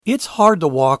It's hard to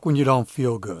walk when you don't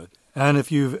feel good. And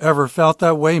if you've ever felt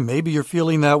that way, maybe you're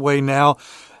feeling that way now,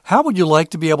 how would you like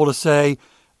to be able to say,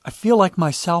 I feel like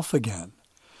myself again?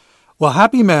 Well,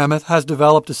 Happy Mammoth has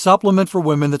developed a supplement for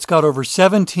women that's got over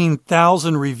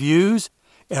 17,000 reviews.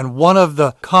 And one of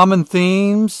the common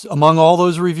themes among all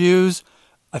those reviews,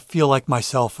 I feel like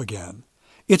myself again.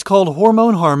 It's called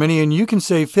Hormone Harmony, and you can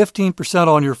save 15%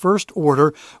 on your first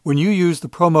order when you use the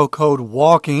promo code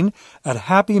WALKING at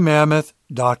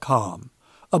happymammoth.com.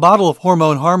 A bottle of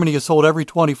Hormone Harmony is sold every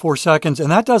 24 seconds, and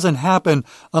that doesn't happen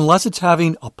unless it's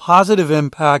having a positive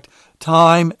impact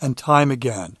time and time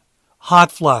again. Hot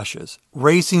flashes,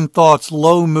 racing thoughts,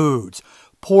 low moods,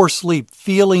 poor sleep,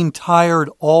 feeling tired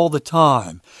all the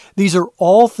time. These are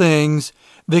all things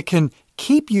that can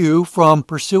keep you from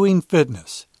pursuing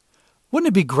fitness. Wouldn't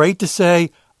it be great to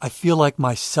say, I feel like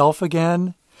myself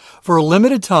again? For a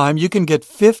limited time, you can get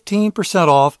 15%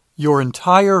 off your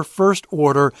entire first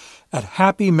order at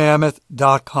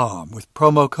happymammoth.com with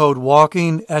promo code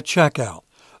WALKING at checkout.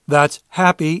 That's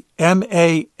happy,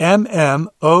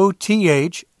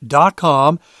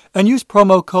 MAMMOTH.com, and use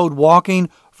promo code WALKING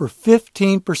for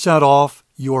 15% off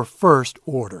your first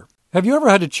order. Have you ever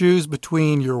had to choose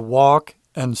between your walk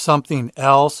and something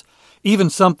else, even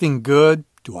something good?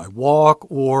 Do I walk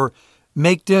or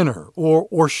make dinner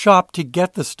or shop to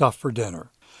get the stuff for dinner?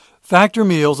 Factor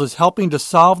Meals is helping to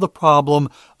solve the problem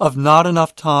of not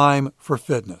enough time for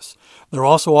fitness. They're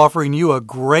also offering you a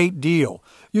great deal.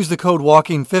 Use the code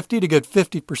WALKING50 to get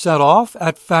 50% off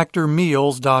at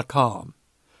factormeals.com.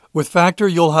 With Factor,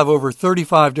 you'll have over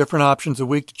 35 different options a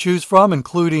week to choose from,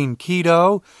 including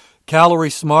keto,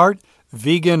 calorie smart,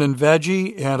 vegan and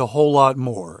veggie, and a whole lot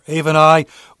more. Ava and I,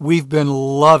 we've been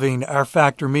loving our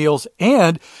Factor meals,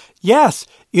 and yes,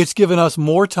 it's given us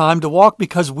more time to walk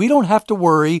because we don't have to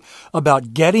worry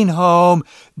about getting home,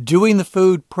 doing the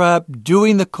food prep,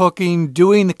 doing the cooking,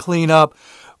 doing the cleanup.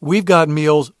 We've got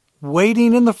meals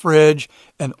waiting in the fridge,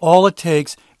 and all it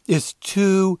takes is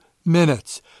 2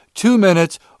 minutes. 2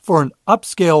 minutes for an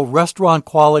upscale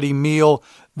restaurant-quality meal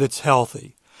that's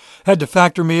healthy. Head to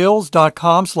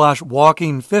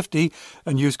factormeals.com/walking50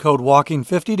 and use code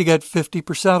WALKING50 to get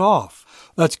 50% off.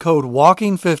 That's code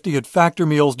WALKING50 at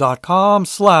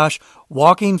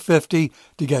factormeals.com/walking50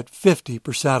 to get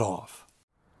 50% off.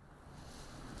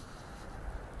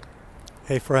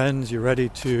 Hey friends, you ready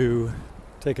to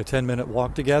take a 10-minute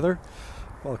walk together?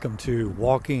 Welcome to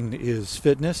Walking is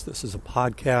Fitness. This is a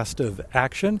podcast of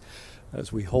action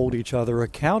as we hold each other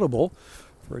accountable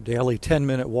for a daily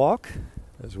 10-minute walk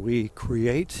as we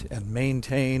create and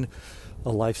maintain a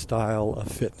lifestyle of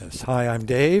fitness. Hi, I'm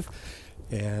Dave,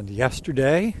 and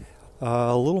yesterday,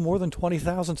 a little more than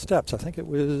 20,000 steps. I think it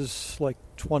was like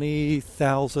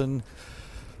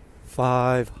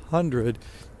 20,500,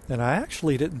 and I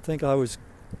actually didn't think I was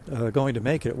going to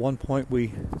make it. At one point,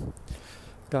 we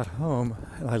got home,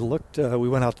 and I looked, we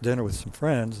went out to dinner with some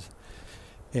friends,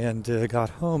 and got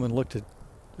home and looked at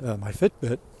my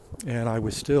Fitbit, and I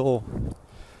was still...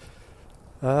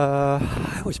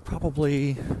 I was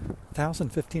probably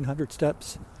 1,000, 1,500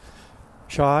 steps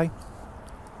shy,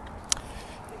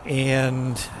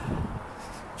 and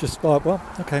just thought, well,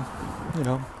 okay,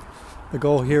 the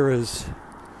goal here is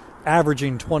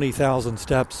averaging 20,000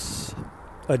 steps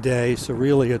a day, so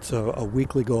really it's a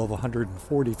weekly goal of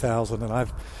 140,000, and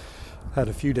I've had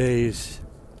a few days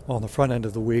on the front end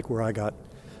of the week where I got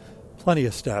plenty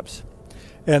of steps.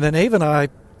 And then Ava and I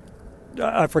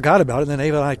forgot about it, and then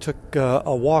Ava and I took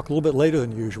a walk a little bit later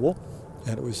than usual,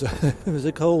 and it was it was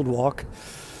a cold walk,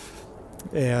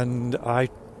 and I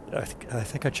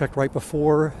think I checked right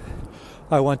before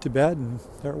I went to bed, and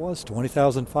there it was,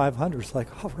 20,500. It's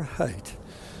like, all right,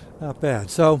 not bad.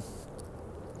 So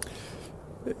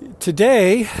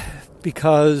today,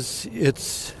 because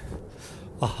it's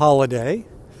a holiday,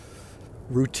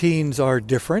 routines are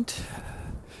different,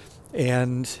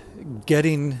 and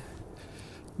getting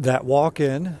that walk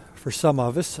in, for some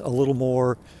of us, a little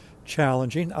more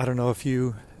challenging. I don't know if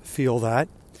you feel that.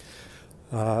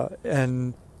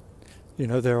 And,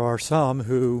 there are some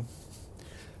who,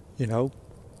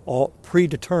 all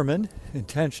predetermined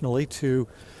intentionally to,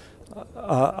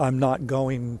 I'm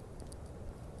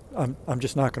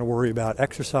just not going to worry about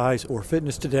exercise or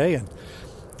fitness today. And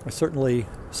I certainly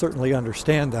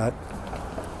understand that.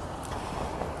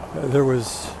 There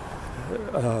was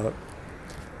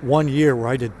 1 year where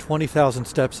I did 20,000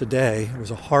 steps a day. It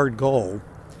was a hard goal,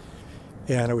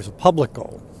 and it was a public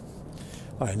goal.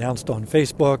 I announced on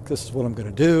Facebook, this is what I'm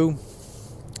going to do,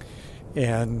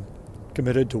 and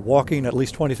committed to walking at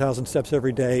least 20,000 steps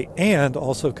every day, and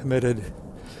also committed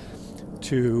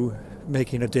to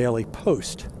making a daily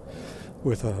post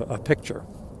with a picture.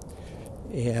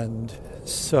 And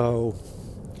so,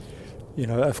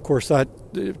 of course, that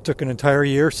took an entire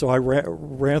year. So I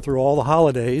ran through all the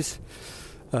holidays,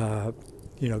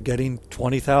 getting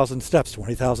 20,000 steps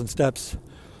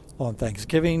on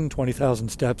Thanksgiving, 20,000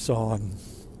 steps on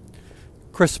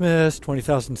Christmas,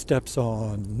 20,000 steps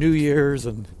on New Year's.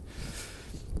 And,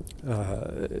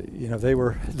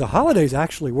 the holidays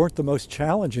actually weren't the most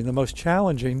challenging. The most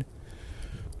challenging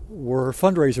were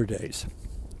fundraiser days,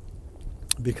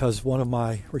 because one of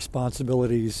my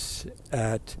responsibilities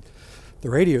at the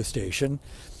radio station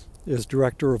is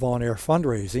director of on-air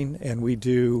fundraising, and we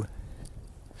do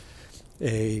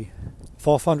a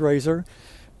fall fundraiser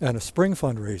and a spring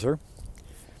fundraiser.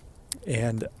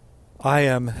 And I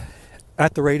am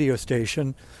at the radio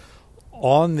station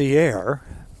on the air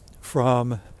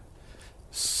from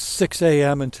 6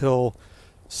 a.m. until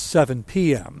 7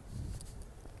 p.m.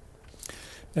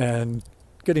 And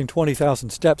getting 20,000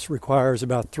 steps requires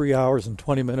about 3 hours and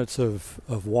 20 minutes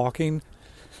of walking.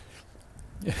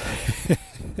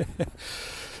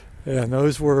 And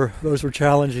those were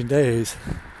challenging days.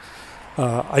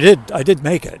 I did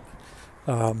make it.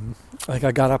 I think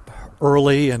I got up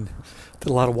early and did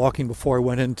a lot of walking before I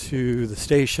went into the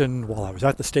station. While I was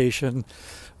at the station,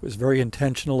 I was very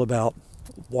intentional about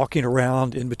walking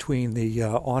around in between the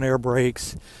on-air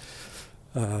breaks.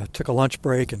 Took a lunch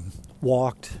break and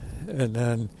walked, and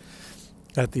then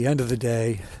at the end of the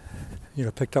day,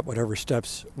 picked up whatever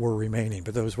steps were remaining.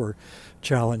 But those were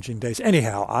challenging days.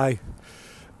 Anyhow, I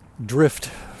drift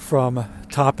from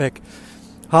topic.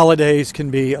 Holidays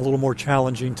can be a little more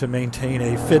challenging to maintain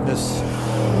a fitness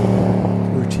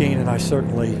routine, and I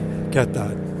certainly get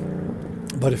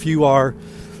that. But if you are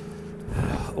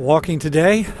walking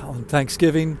today on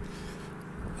Thanksgiving,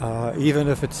 even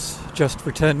if it's just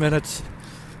for 10 minutes,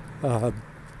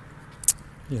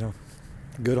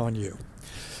 good on you.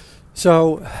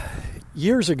 So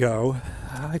years ago,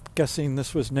 I'm guessing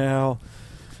this was now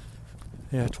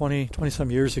 20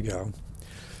 some years ago,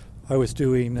 I was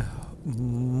doing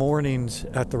mornings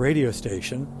at the radio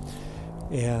station,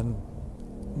 and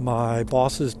my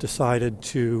bosses decided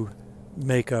to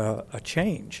make a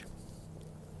change.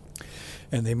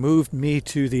 And they moved me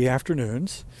to the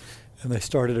afternoons, and they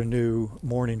started a new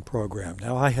morning program.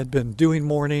 Now, I had been doing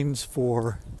mornings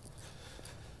for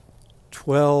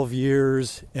 12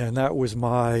 years, and that was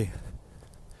my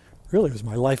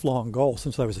lifelong goal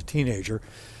since I was a teenager,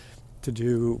 to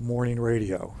do morning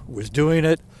radio. Was doing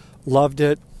it, loved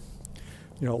it.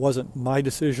 It wasn't my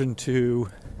decision to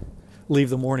leave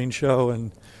the morning show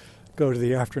and go to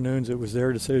the afternoons. It was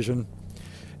their decision.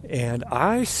 And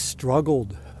I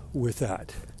struggled with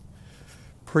that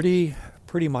pretty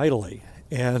mightily.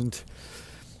 And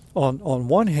on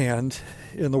one hand,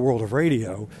 in the world of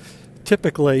radio,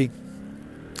 typically,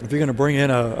 if you're going to bring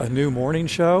in a new morning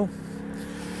show,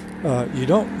 you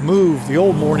don't move the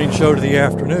old morning show to the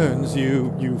afternoons.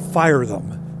 You fire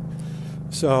them.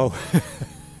 So,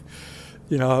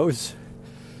 it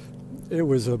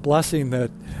was a blessing that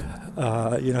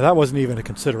that wasn't even a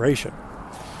consideration.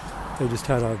 They just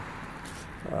had a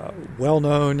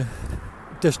well-known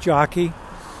disc jockey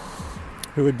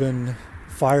who had been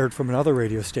fired from another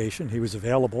radio station. He was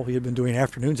available. He had been doing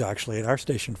afternoons actually at our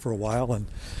station for a while, and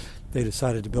they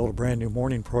decided to build a brand new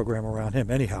morning program around him.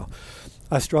 Anyhow,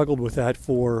 I struggled with that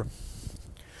for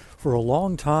a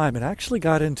long time, and actually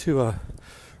got into a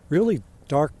really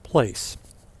dark place.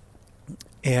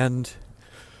 And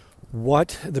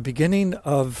what the beginning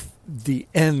of the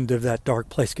end of that dark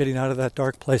place, getting out of that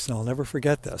dark place, and I'll never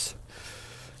forget this.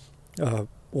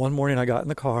 One morning I got in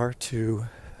the car to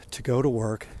go to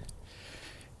work,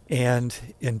 and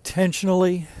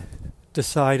intentionally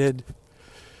decided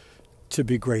to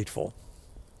be grateful,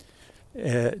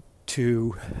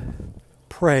 to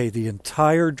pray the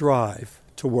entire drive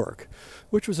to work,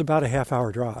 which was about a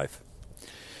half-hour drive,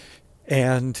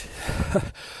 and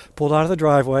pulled out of the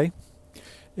driveway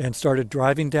and started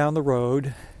driving down the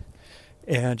road,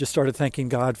 and just started thanking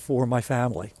God for my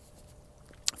family,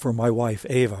 for my wife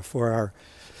Ava, for our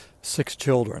 6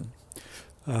 children,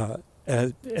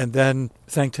 and then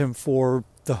thanked him for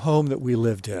the home that we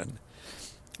lived in,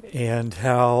 and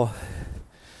how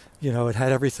it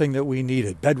had everything that we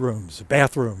needed: bedrooms,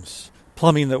 bathrooms,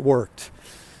 plumbing that worked,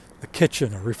 a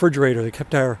kitchen, a refrigerator that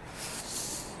kept our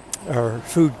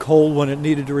food cold when it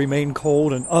needed to remain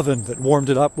cold, an oven that warmed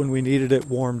it up when we needed it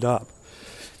warmed up.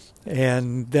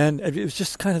 And then it was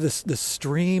just kind of this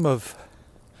stream of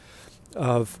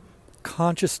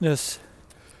consciousness,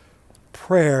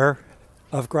 prayer,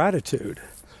 of gratitude.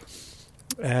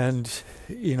 And,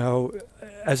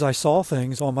 as I saw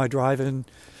things on my drive in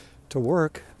to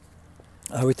work,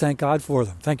 I would thank God for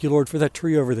them. Thank you, Lord, for that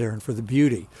tree over there and for the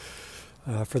beauty,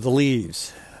 for the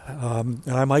leaves. And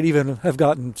I might even have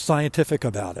gotten scientific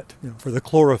about it, for the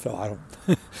chlorophyll.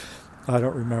 I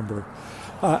don't remember.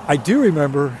 I do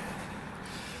remember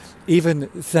even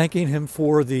thanking him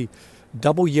for the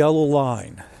double yellow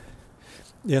line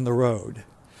in the road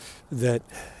that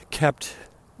kept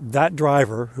that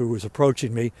driver who was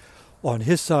approaching me on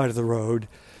his side of the road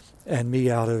and me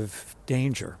out of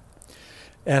danger.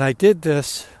 And I did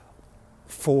this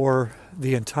for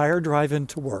the entire drive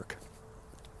into work.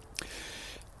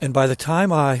 And by the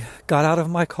time I got out of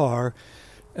my car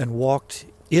and walked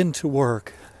into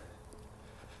work,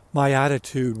 my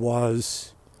attitude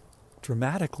was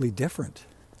dramatically different.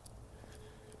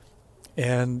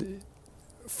 And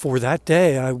for that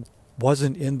day, I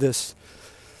wasn't in this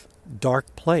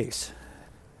dark place.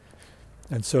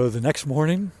 And so the next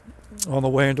morning, on the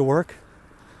way into work,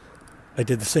 I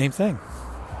did the same thing.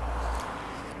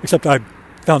 Except I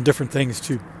found different things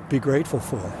to be grateful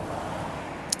for.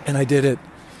 And I did it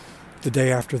the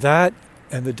day after that,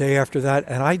 and the day after that,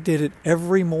 and I did it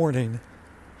every morning.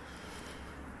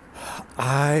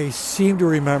 I seem to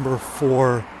remember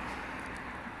for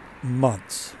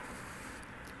months.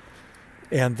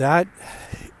 And that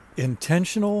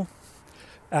intentional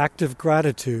act of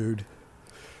gratitude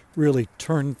really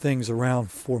turned things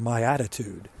around for my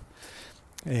attitude.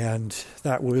 And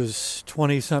that was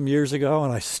 20-some years ago,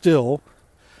 and I still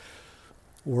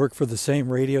work for the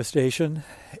same radio station,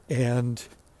 and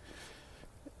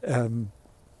am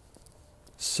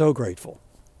so grateful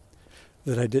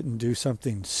that I didn't do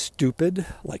something stupid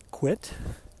like quit,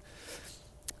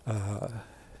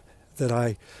 that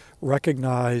I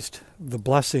recognized the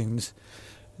blessings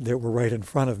that were right in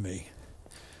front of me,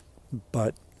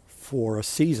 but for a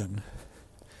season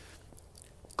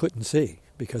couldn't see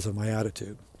because of my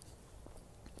attitude.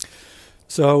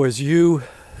 So as you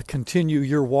continue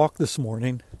your walk this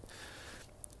morning,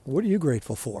 what are you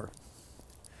grateful for?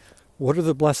 What are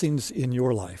the blessings in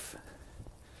your life?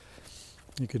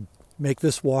 You could make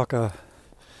this walk an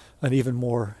even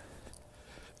more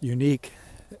unique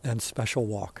and special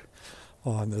walk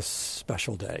on this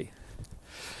special day.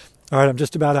 All right, I'm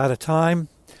just about out of time.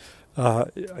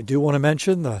 I do want to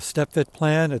mention the StepFit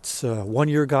plan. It's a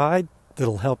one-year guide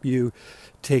that'll help you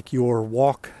take your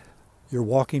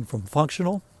walking from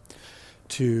functional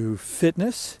to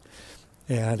fitness,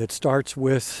 and it starts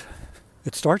with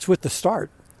the start,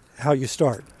 how you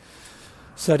start.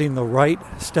 Setting the right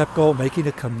step goal, making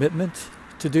a commitment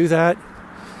to do that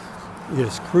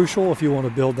is crucial if you want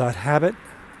to build that habit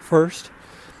first,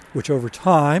 which over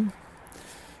time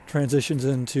transitions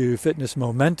into fitness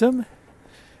momentum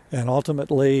and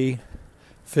ultimately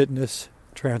fitness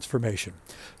transformation.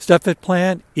 StepFit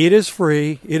plan, it is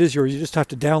free. It is yours. You just have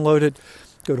to download it.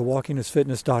 Go to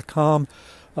walkingisfitness.com.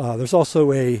 There's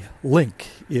also a link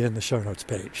in the show notes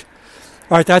page.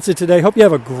 All right, that's it today. Hope you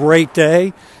have a great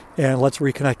day, and let's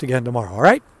reconnect again tomorrow. All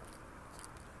right?